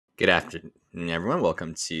Good afternoon, everyone.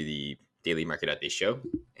 Welcome to the Daily Market Update Show,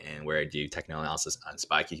 and where I do technical analysis on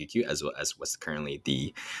SPY QQQ as well as what's currently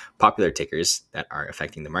the popular tickers that are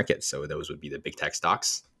affecting the market. So those would be the big tech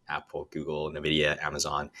stocks: Apple, Google, Nvidia,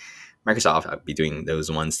 Amazon, Microsoft. I'll be doing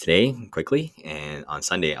those ones today quickly, and on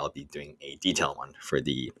Sunday I'll be doing a detailed one for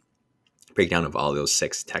the breakdown of all those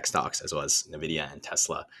six tech stocks as well as Nvidia and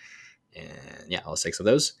Tesla, and yeah, all six of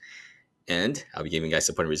those. And I'll be giving you guys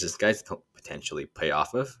support and resistance guides to potentially play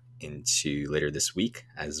off of into later this week,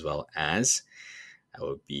 as well as I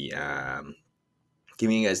will be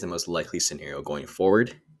giving you guys the most likely scenario going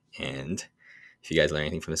forward. And if you guys learn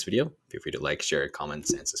anything from this video, feel free to like, share,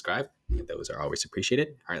 comments, and subscribe. Those are always appreciated.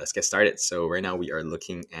 All right, let's get started. So right now we are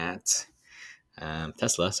looking at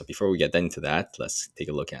Tesla. So before we get into that, let's take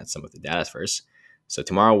a look at some of the data first. So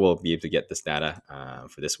tomorrow we'll be able to get this data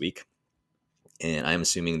for this week. And I'm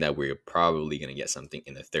assuming that we're probably going to get something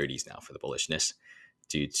in the 30s now for the bullishness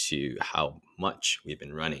due to how much we've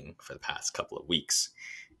been running for the past couple of weeks.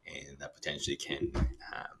 And that potentially can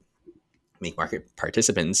make market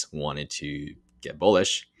participants wanted to get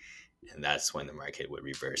bullish. And that's when the market would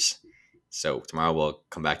reverse. So tomorrow we'll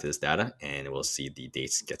come back to this data and we'll see the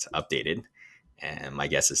dates get updated. And my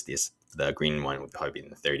guess is the green one would probably be in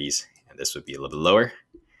the 30s. And this would be a little bit lower.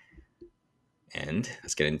 And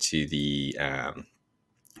let's get into the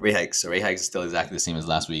rate hikes. So rate hikes is still exactly the same as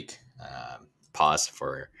last week. Pause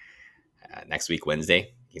for next week,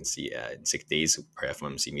 Wednesday. You can see in 6 days, our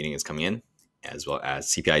FOMC meeting is coming in, as well as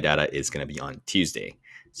CPI data is going to be on Tuesday.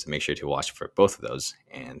 So make sure to watch for both of those.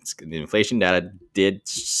 And the inflation data did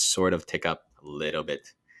sort of tick up a little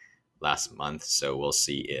bit last month. So we'll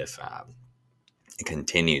see if it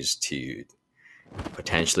continues to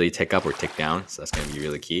potentially tick up or tick down. So that's going to be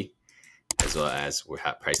really key, as well as we're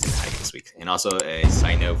priced in hike this week. And also a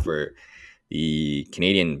side note for the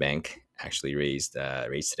Canadian bank actually raised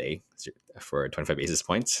rates today for 25 basis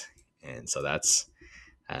points. And so that's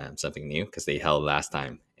something new because they held last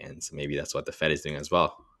time. And so maybe that's what the Fed is doing as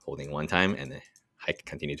well, holding one time and then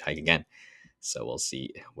continue to hike again. So we'll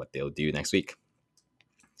see what they'll do next week.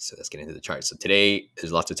 So let's get into the chart. So today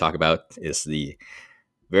there's lots to talk about. It's the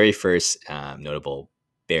very first notable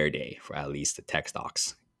bear day for at least the tech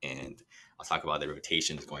stocks. And I'll talk about the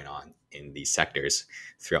rotations going on in these sectors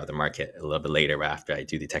throughout the market a little bit later after I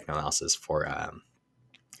do the technical analysis for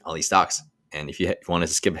all these stocks. And if you want to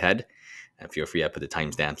skip ahead, feel free to put the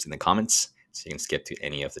timestamps in the comments so you can skip to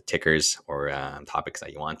any of the tickers or topics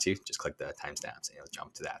that you want to. Just click the timestamps and it'll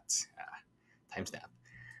jump to that timestamp.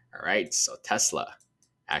 All right, so Tesla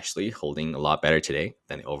actually holding a lot better today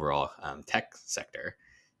than the overall tech sector.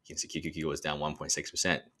 You can see QQQ was down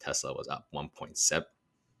 1.6%. Tesla was up 1.47%.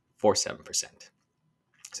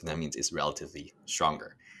 So that means it's relatively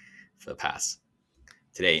stronger for the past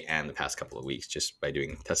today and the past couple of weeks. Just by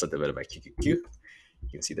doing Tesla divided by QQQ, you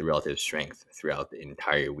can see the relative strength throughout the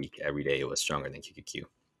entire week. Every day it was stronger than QQQ.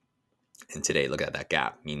 And today, look at that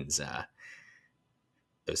gap. Means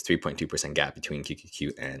there's 3.2% gap between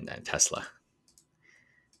QQQ and Tesla,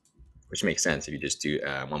 which makes sense if you just do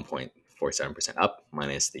 1.47% up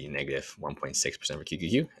minus the negative 1.6% for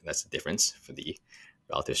QQQ. And that's the difference for the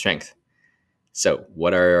relative strength. So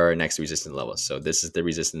what are our next resistance levels? So this is the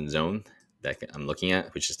resistance zone that I'm looking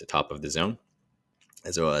at, which is the top of the zone,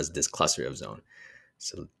 as well as this cluster of zone.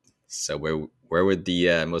 So where would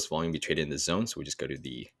the most volume be traded in this zone? So we just go to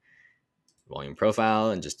the volume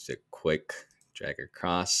profile and just do a quick drag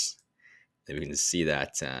across. And we can see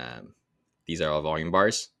that these are all volume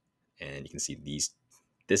bars. And you can see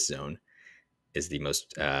this zone is the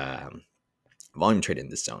most volume traded in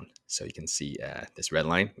this zone. So you can see this red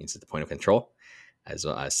line means it's the point of control, as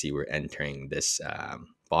well as see we're entering this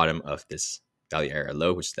bottom of this value area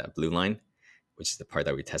low, which is that blue line, which is the part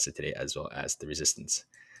that we tested today, as well as the resistance.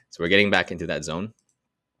 So we're getting back into that zone.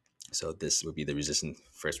 So this would be the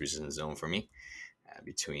first resistance zone for me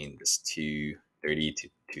between this 230 to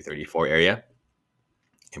 234 area.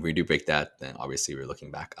 If we do break that, then obviously we're looking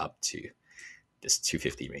back up to this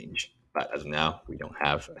 250 range. But as of now, we don't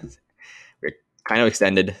have. We're kind of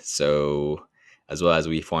extended. So as well as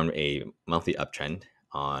we formed a monthly uptrend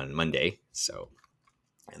on Monday. So,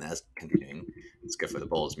 and that's continuing. It's good for the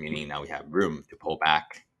bulls, meaning now we have room to pull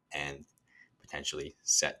back and potentially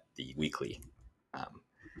set the weekly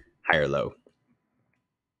higher low.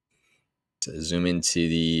 So zoom into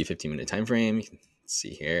the 15-minute time frame. You can see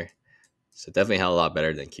here. So definitely held a lot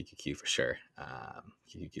better than QQQ for sure.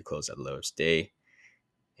 QQQ closed at the lowest day.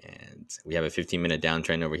 And we have a 15-minute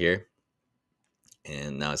downtrend over here.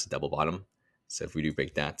 And now it's a double bottom. So if we do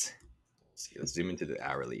break that, let's zoom into the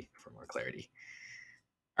hourly for more clarity.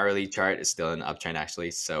 Hourly chart is still an uptrend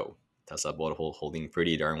actually. So Tesla bullet hole holding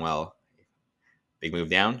pretty darn well. Big move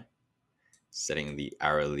down, setting the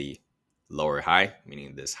hourly lower high,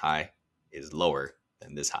 meaning this high is lower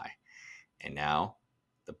than this high. And now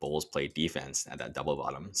the bulls played defense at that double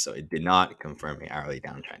bottom, so it did not confirm an hourly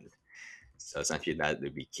downtrend. So essentially, that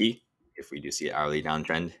would be key. If we do see an hourly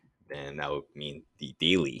downtrend, then that would mean the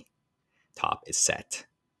daily top is set.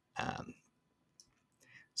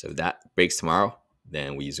 So if that breaks tomorrow,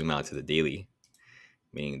 then we zoom out to the daily,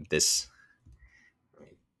 meaning this. Let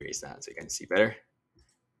me erase that so you can see better.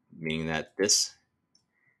 Meaning that this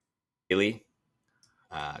daily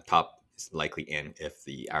top is likely in if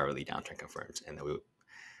the hourly downtrend confirms, and then we would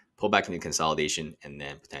pull back into consolidation and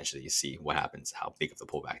then potentially see what happens, how big of the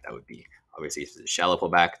pullback that would be. Obviously, if it's a shallow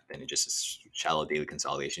pullback, then it just is shallow daily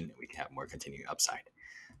consolidation, and we can have more continued upside.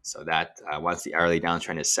 So that once the hourly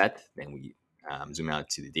downtrend is set, then we zoom out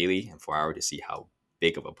to the daily and 4 hour to see how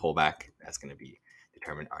big of a pullback that's going to be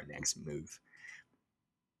determine our next move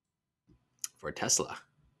for Tesla.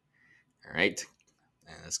 All right,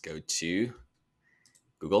 and let's go to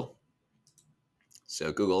Google.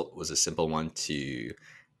 So Google was a simple one to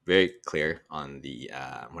very clear on the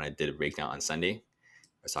when I did a breakdown on Sunday.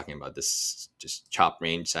 I was talking about this just chop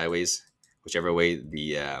range sideways, whichever way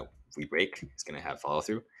the we break is going to have follow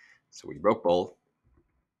through. So we broke bull,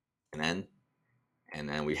 and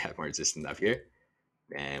then we have more resistance up here.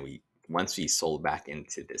 And we once we sold back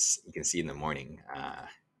into this, you can see in the morning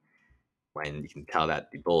when you can tell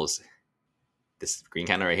that the bulls, this green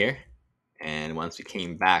candle right here, and once we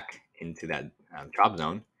came back into that chop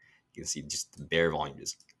zone, you can see just the bear volume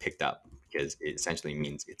just picked up because it essentially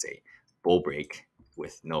means it's a bull break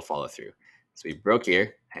with no follow through. So we broke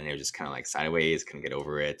here and it was just kind of like sideways, couldn't get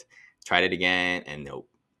over it. Tried it again and nope.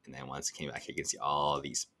 And then once it came back, you can see all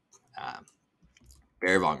these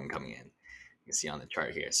bear volume coming in. You can see on the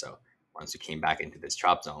chart here. So once we came back into this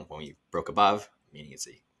chop zone, when we broke above, meaning it's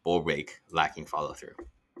a bull break lacking follow through.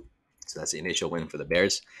 So that's the initial win for the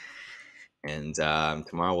bears. And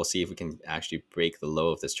tomorrow we'll see if we can actually break the low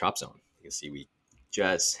of this chop zone. You can see we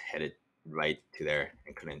just headed right to there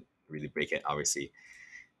and couldn't really break it. Obviously,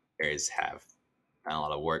 bears have done a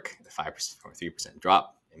lot of work. The 5% or 3%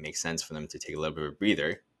 drop. It makes sense for them to take a little bit of a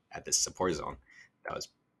breather at this support zone. That was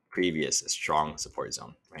previous a strong support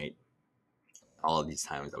zone, right? All of these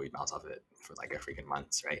times that we bounce off of it for like a freaking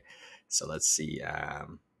months, right? So let's see.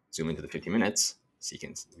 Zoom into the 15 minutes. So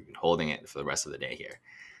we've been holding it for the rest of the day here.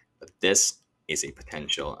 But this is a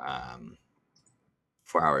potential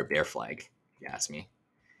 4 hour bear flag, if you ask me.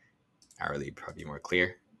 Hourly probably more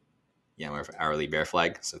clear. Yeah, more of an hourly bear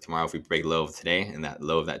flag. So tomorrow, if we break low of today and that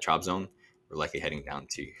low of that chop zone, we're likely heading down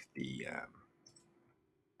to the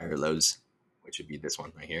higher lows, which would be this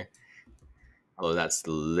one right here. Although that's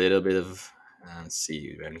a little bit of, let's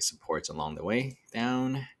see, do we have any supports along the way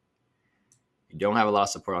down? You don't have a lot of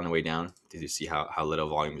support on the way down. Did you see how little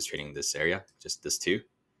volume is trading in this area? Just this two.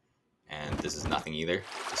 And this is nothing either.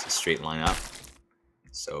 Just a straight line up.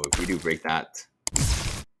 So if we do break that,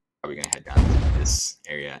 probably going to head down to this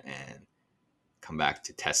area and come back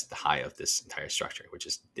to test the high of this entire structure, which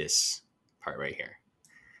is this part right here,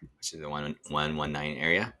 which is the 119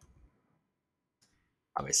 area.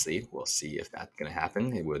 Obviously, we'll see if that's going to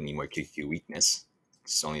happen. It will need more QQQ weakness.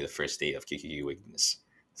 It's only the first day of QQQ weakness.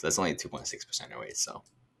 So that's only 2.6% away. So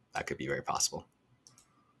that could be very possible.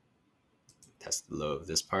 Test the low of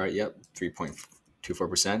this part. Yep,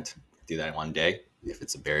 3.24%. Do that in one day if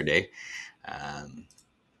it's a bear day. All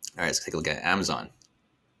right, let's take a look at Amazon.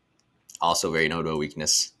 Also very notable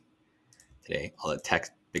weakness today. All the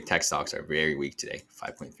big tech stocks are very weak today.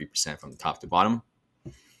 5.3% from top to bottom.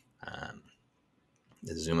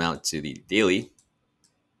 Let's zoom out to the daily.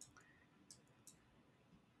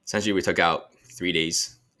 Essentially, we took out 3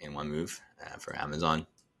 days in one move for Amazon.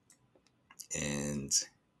 And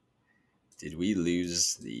did we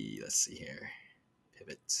lose the, let's see here,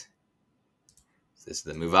 pivot. So this is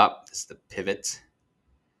the move up. This is the pivot.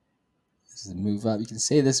 This is the move up. You can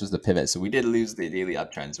say this was the pivot. So we did lose the daily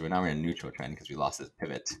uptrend. So we're now in a neutral trend because we lost this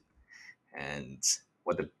pivot. And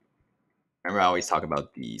remember I always talk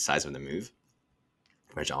about the size of the move?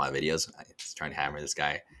 Watch all my videos. I was trying to hammer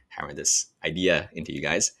this idea into you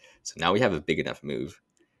guys. So now we have a big enough move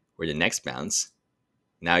where the next bounce,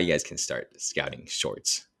 now you guys can start scouting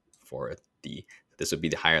shorts for this would be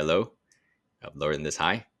the higher low, lower than this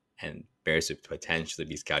high, and bears would potentially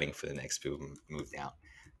be scouting for the next move down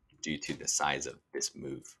due to the size of this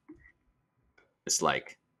move. Just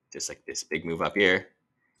like this big move up here,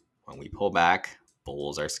 when we pull back,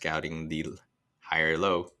 bulls are scouting the higher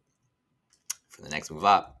low for the next move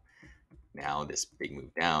up. Now this big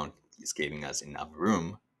move down is giving us enough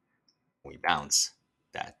room when we bounce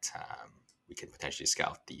that we can potentially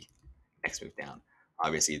scout the next move down.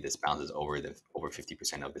 Obviously, this bounces over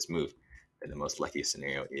 50% of this move. Then the most likely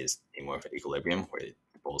scenario is a more of an equilibrium where the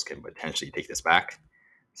bulls can potentially take this back.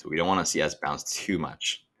 So we don't want to see us bounce too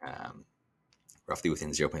much, roughly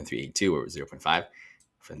within 0.382 or 0.5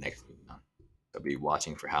 for the next move down. So be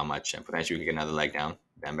watching for how much, and potentially we can get another leg down,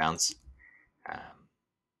 then bounce.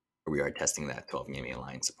 We are testing that 12 EMA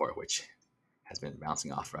line support, which has been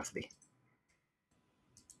bouncing off roughly.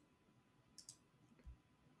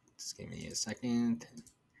 Just give me a second.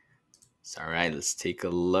 It's all right. Let's take a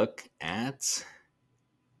look at. Just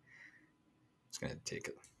gonna take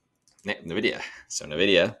a Nvidia. So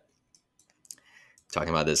Nvidia,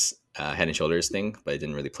 talking about this head and shoulders thing, but it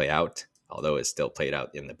didn't really play out, although it still played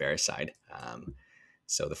out in the bearish side.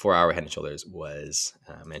 So the 4-hour head and shoulders was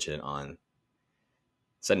mentioned on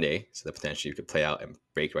Sunday, so the potential you could play out and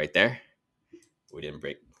break right there. We didn't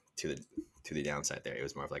break to the downside there. It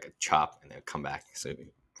was more of like a chop and then come back. So it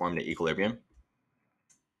formed an equilibrium,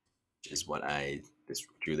 which is what I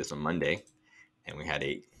drew this on Monday, and we had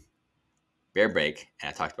a bear break. And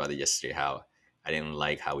I talked about it yesterday, how I didn't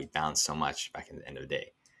like how we bounced so much back in the end of the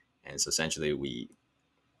day. And so essentially we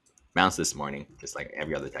bounced this morning, just like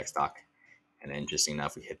every other tech stock. And then interesting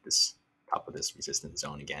enough, we hit this top of this resistance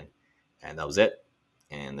zone again. And that was it.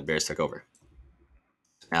 And the bears took over.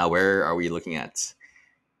 Now, where are we looking at?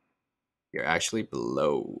 We're actually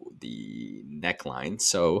below the neckline.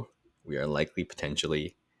 So we are likely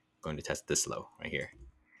potentially going to test this low right here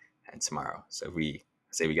and tomorrow. So if we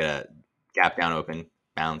say we get a gap down open,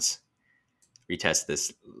 bounce, retest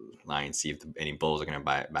this line, see if any bulls are going to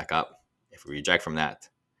buy it back up. If we reject from that,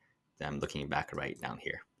 then I'm looking back right down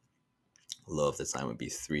here. Low of this line would be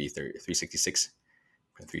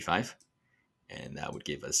 366.35, and that would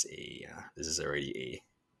give us a this is already a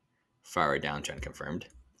far downtrend confirmed.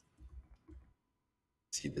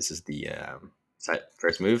 See, this is the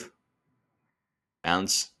first move,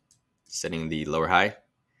 bounce, setting the lower high.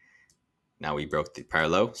 Now we broke the prior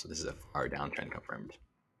low, so this is a far downtrend confirmed.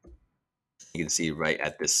 You can see right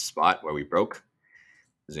at this spot where we broke.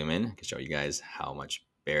 Zoom in, I can show you guys how much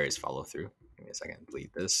bears follow through. Give me a second,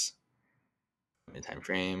 delete this. Mid time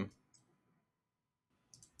frame.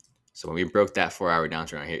 So when we broke that 4-hour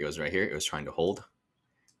downtrend right here, it was right here. It was trying to hold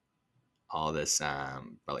all this about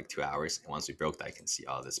like 2 hours. And once we broke that, I can see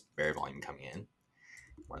all this bear volume coming in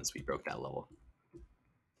once we broke that level.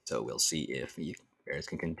 So we'll see if the bears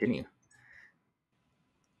can continue.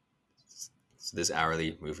 So this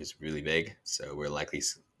hourly move is really big. So we're likely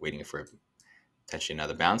waiting for potentially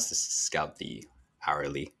another bounce to scout the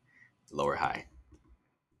hourly lower high.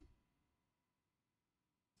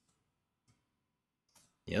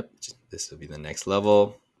 Yep, this will be the next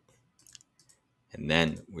level. And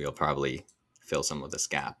then we'll probably fill some of this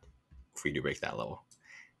gap if we do break that level.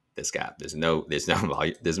 This gap, there's no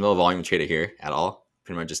volume trader here at all.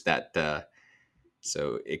 Pretty much just that.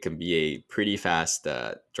 So it can be a pretty fast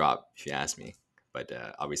drop if you ask me. But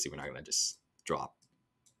obviously we're not gonna just drop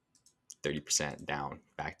 30% down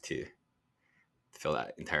back to fill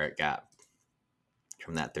that entire gap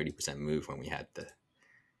from that 30% move when we had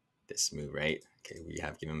this move, right? Okay, we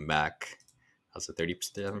have given back also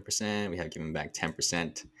 37%. We have given back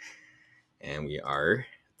 10%, and we are,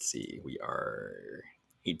 let's see, we are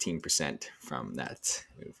 18% from that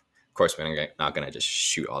move. Of course, we're not gonna just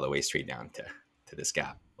shoot all the way straight down to this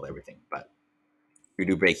gap with everything, but if we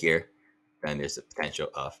do break here, then there's the potential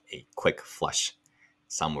of a quick flush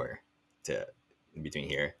somewhere in between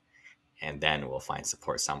here, and then we'll find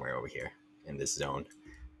support somewhere over here in this zone.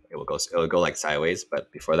 It'll go like sideways,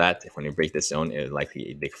 but before that, when you break this zone, it will likely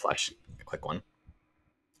a big flush, a quick one.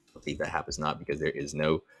 I think that happens not because there is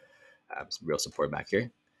no real support back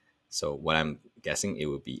here. So what I'm guessing it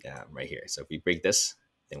would be right here. So if we break this,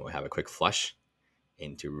 then we'll have a quick flush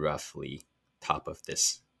into roughly top of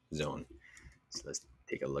this zone. So let's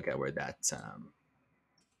take a look at where that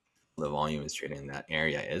the volume is trading in that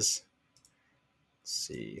area is. Let's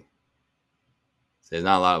see. So there's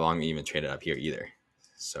not a lot of volume even traded up here either.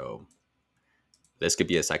 So this could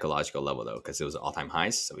be a psychological level though, because it was all-time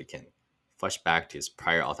highs. So we can flush back to its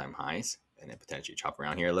prior all-time highs and then potentially chop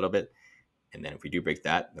around here a little bit. And then if we do break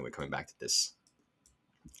that, then we're coming back to this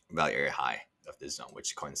value area high of this zone,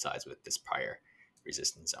 which coincides with this prior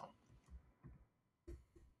resistance zone.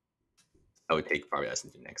 I would take probably us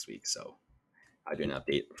into next week. So I'll do an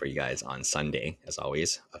update for you guys on Sunday, as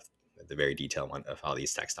always, of the very detailed one of all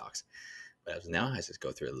these tech stocks. But as of now, I just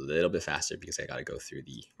go through a little bit faster because I got to go through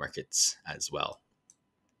the markets as well.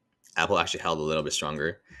 Apple actually held a little bit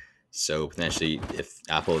stronger. So potentially if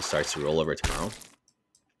Apple starts to roll over tomorrow,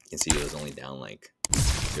 you can see it was only down like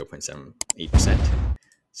 0.78%.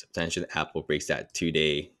 So potentially Apple breaks that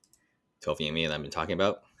 2-day 12 EMA that I've been talking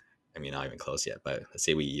about. I mean, not even close yet, but let's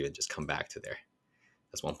say we even just come back to there.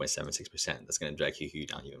 That's 1.76%. That's going to drag QQ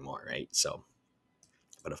down even more, right? So,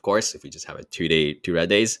 but of course, if we just have a 2 red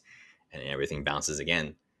days and everything bounces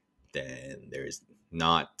again, then there is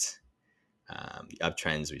not the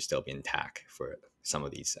uptrends will still be intact for some of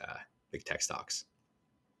these big tech stocks.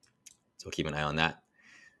 So we'll keep an eye on that,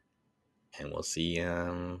 and we'll see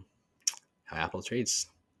how Apple trades.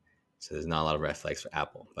 So there's not a lot of red flags for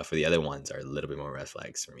Apple, but for the other ones are a little bit more red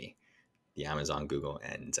flags for me. The Amazon, Google,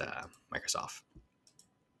 and Microsoft.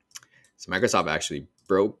 So Microsoft actually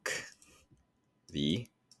broke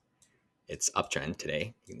its uptrend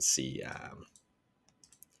today. You can see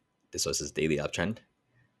this was its daily uptrend.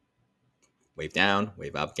 Wave down,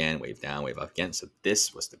 wave up again, wave down, wave up again. So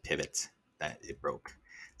this was the pivot that it broke.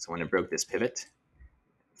 So when it broke this pivot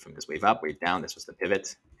from this wave up, wave down, this was the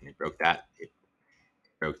pivot, and it broke that. It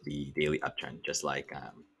broke the daily uptrend, just like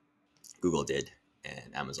Google did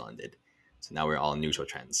and Amazon did. So now we're all neutral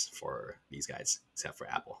trends for these guys, except for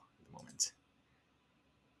Apple at the moment.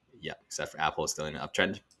 Yeah, except for Apple is still in an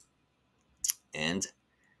uptrend. And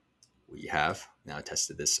we have now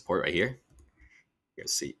tested this support right here. You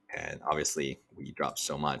see, and obviously we dropped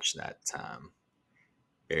so much that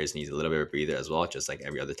bears needs a little bit of a breather as well, just like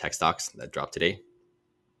every other tech stocks that dropped today.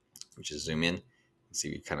 We just zoom in, see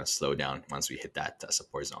we kind of slow down once we hit that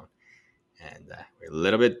support zone. And we're a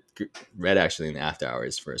little bit red actually in the after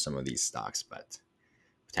hours for some of these stocks, but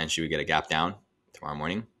potentially we get a gap down tomorrow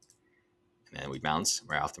morning, and then we bounce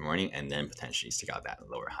right off the morning, and then potentially stick out that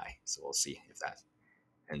lower high. So we'll see if that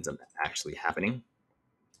ends up actually happening.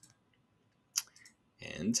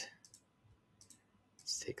 And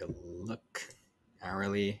let's take a look.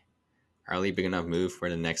 Hourly, big enough move for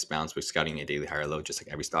the next bounce. We're scouting a daily higher low, just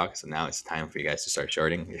like every stock. So now it's time for you guys to start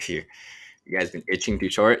shorting. If you guys been itching to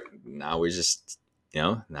short, now we're just,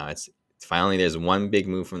 now it's finally there's one big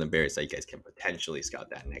move from the bears that you guys can potentially scout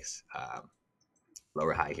that next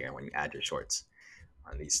lower high here when you add your shorts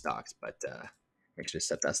on these stocks. But make sure to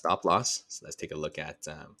set that stop loss. So let's take a look at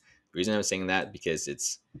the reason I was saying that, because you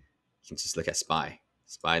can just look at SPY.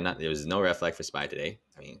 There was no red flag for SPY today.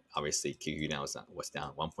 I mean, obviously QQ now was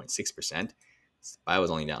down 1.6%. SPY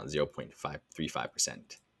was only down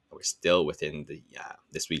 0.535%. We're still within the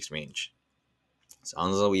this week's range. So as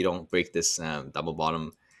long as we don't break this double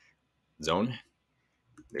bottom zone,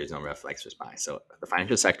 there's no red flags for SPY. So the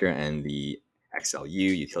financial sector and the XLU,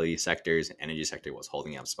 utility sectors, energy sector was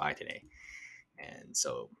holding up SPY today. And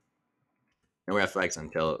so no red flags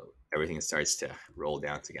until everything starts to roll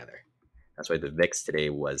down together. That's why the VIX today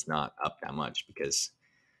was not up that much, because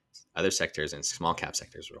other sectors and small cap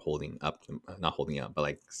sectors were not holding up, but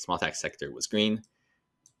like small cap sector was green.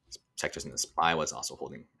 Sectors in the SPY was also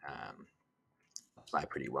holding SPY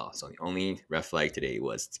pretty well. So the only red flag today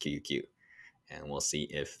was QQQ. And we'll see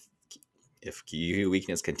if QQQ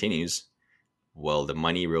weakness continues, will the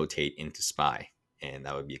money rotate into SPY? And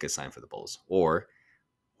that would be a good sign for the bulls. Or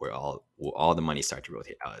will all the money start to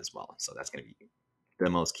rotate out as well? So that's going to be the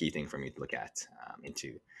most key thing for me to look at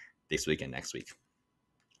into this week and next week.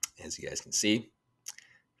 As you guys can see,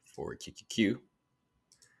 for QQQ,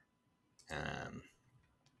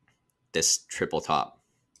 this triple top,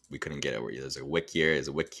 we couldn't get over. There's a wick here, there's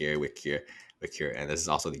a wick here, wick here, wick here, and this is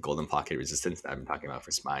also the golden pocket resistance that I've been talking about for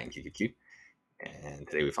SPY and QQQ. And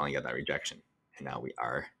today we finally got that rejection, and now we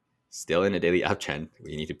are still in a daily uptrend.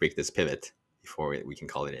 We need to break this pivot before we can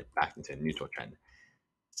call it back into a neutral trend.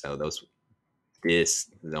 So this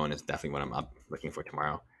zone is definitely what I'm looking for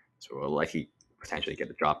tomorrow. So we'll likely potentially get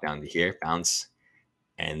a drop down to here, bounce,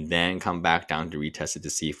 and then come back down to retest it to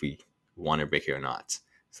see if we want to break it or not.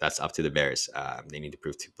 So that's up to the bears. They need to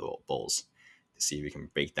prove to the bulls to see if we can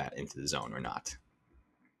break that into the zone or not.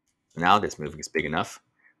 Now this move is big enough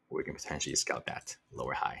where we can potentially scout that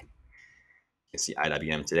lower high. You can see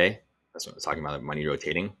IWM today. That's what we're talking about, the money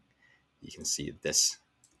rotating. You can see this,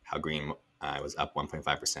 how green was up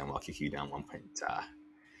 1.5%, while QQ down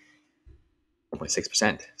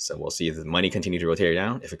 1.6%. So we'll see if the money continues to rotate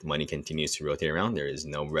around. If the money continues to rotate around, there is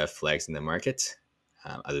no red flags in the market,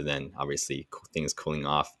 other than obviously things cooling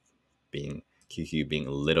off, being QQ being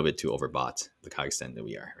a little bit too overbought, look how extended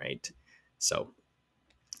we are, right? So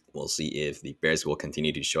we'll see if the bears will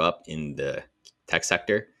continue to show up in the tech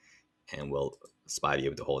sector, and will SPY be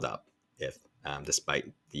able to hold up if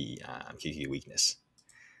despite the QQ weakness.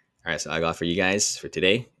 All right, so I got for you guys for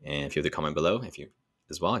today, and feel free to comment below if you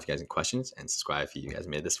guys have any questions, and subscribe if you guys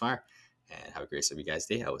made it this far. And have a great rest of you guys'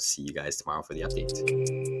 day. I will see you guys tomorrow for the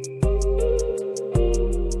update.